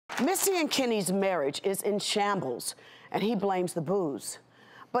Misty and Kenny's marriage is in shambles, and he blames the booze.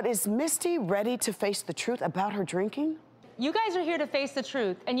 But is Misty ready to face the truth about her drinking? You guys are here to face the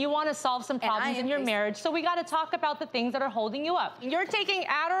truth, and you want to solve some problems in your marriage, so we got to talk about the things that are holding you up. You're taking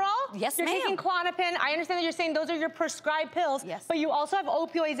Adderall? Yes, You're ma'am. taking Klonopin. I understand that you're saying those are your prescribed pills, yes, but you also have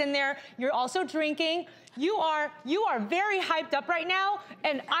opioids in there. You're also drinking. You are very hyped up right now,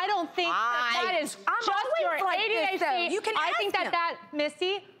 and I don't think that is just your ADHD. You can I think him.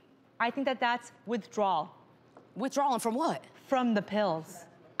 Misty, I think that's withdrawal. Withdrawing from what? From the pills.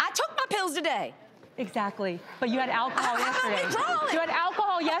 I took my pills today. Exactly, but you had alcohol yesterday. You had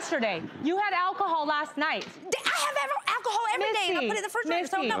alcohol yesterday. You had alcohol last night. I have alcohol every day, and I put it in the refrigerator,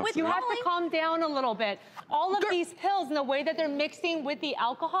 so I'm not withdrawing. You have to calm down a little bit. All of these pills and the way that they're mixing with the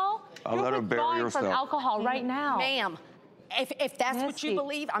alcohol, you're withdrawing from alcohol right now. Ma'am, if that's what you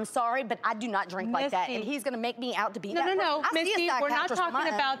believe, I'm sorry, but I do not drink like that, and he's gonna make me out to be that. No, Misty, we're not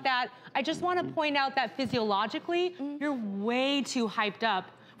talking about that. I just want to point out that physiologically, you're way too hyped up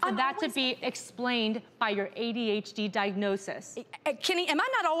for that to be explained by your ADHD diagnosis. Kenny, am I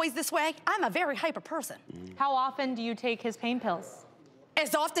not always this way? I'm a very hyper person. How often do you take his pain pills?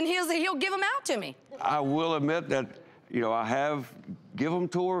 As often as he'll give them out to me. I will admit that, I have give them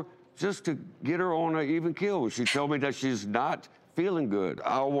to her just to get her on an even keel. She told me that she's not feeling good.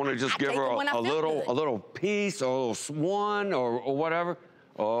 I want to just give her a little piece, or a little one, or whatever.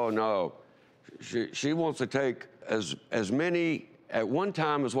 Oh no, she wants to take as many at one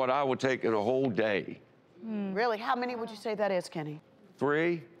time as what I would take in a whole day. Really? How many would you say that is, Kenny?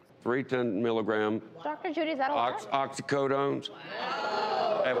 Three 10 milligram. Dr. Judy, is that a lot? Oxycodones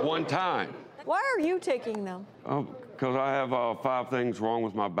at one time. Why are you taking them? Because I have 5 things wrong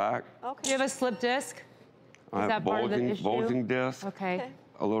with my back. Okay. Do you have a slip disc? I have bulging disc. Okay.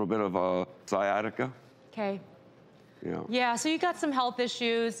 A little bit of sciatica. Okay. Yeah. Yeah, so you got some health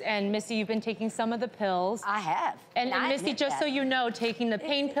issues, and Misty, you've been taking some of the pills. I have. And Misty, just so you know, taking the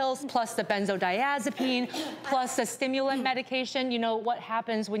pain pills plus the benzodiazepine plus the stimulant medication, what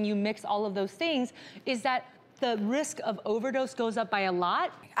happens when you mix all of those things is that the risk of overdose goes up by a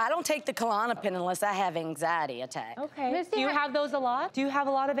lot. I don't take the Klonopin unless I have anxiety attack. Okay. Misty, do you have those a lot? Do you have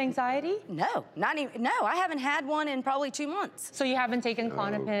a lot of anxiety? No, not even. No, I haven't had one in probably 2 months. So you haven't taken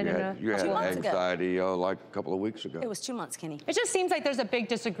Klonopin You had anxiety like a couple of weeks ago. It was 2 months, Kenny. It just seems like there's a big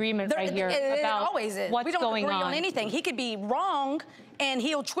disagreement right here about always is. What's we don't going agree on on. anything. He could be wrong, and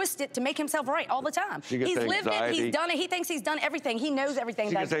he'll twist it to make himself right all the time. He's lived it, he's done it, he thinks he's done everything, he knows everything.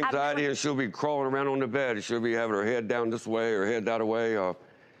 She gets anxiety and she'll be crawling around on the bed. She'll be having her head down this way or head that way.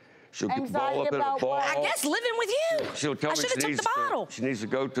 She'll be ball up in a ball. I guess living with you. She'll tell me she needs to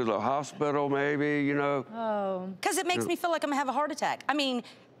go to the hospital maybe, Oh. Because it makes me feel like I'm gonna have a heart attack. I mean,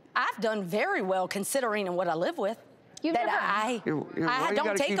 I've done very well considering what I live with. I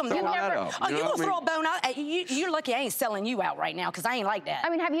don't take them. You gonna throw a bone out? You're lucky I ain't selling you out right now, because I ain't like that.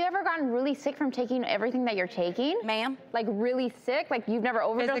 I mean, have you ever gotten really sick from taking everything that you're taking? Ma'am? Like really sick? Like you've never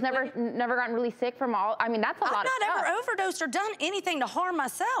overdosed, never gotten really sick from all, I mean, that's a lot of stuff. I've not ever overdosed or done anything to harm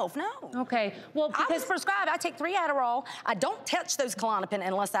myself, no. Okay, well, because I was prescribed, I take 3 Adderall. I don't touch those Klonopin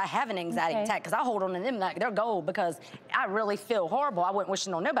unless I have an anxiety attack, because I hold on to them like they're gold, because I really feel horrible. I wouldn't wish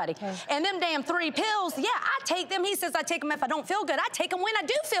it on nobody. And them damn 3 pills, yeah, I take them. He says I take them if I don't feel good. I take them when I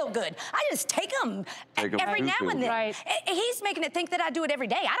do feel good. I just take them every now and then. Right. He's making it think that I do it every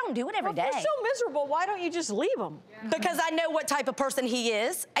day. I don't do it every day. If you're so miserable, why don't you just leave him? Because I know what type of person he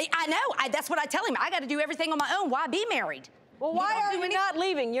is. I know. That's what I tell him. I got to do everything on my own. Why be married? Well, why are you not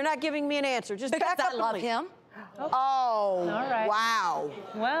leaving? You're not giving me an answer. Just because back up I love him. Oh, all right. Wow.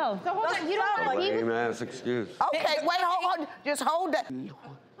 Well. So hold on, you don't want to leave? Lame-ass excuse. Okay, wait, hold on. Just hold that.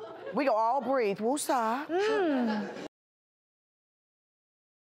 We go all breathe. Woosah.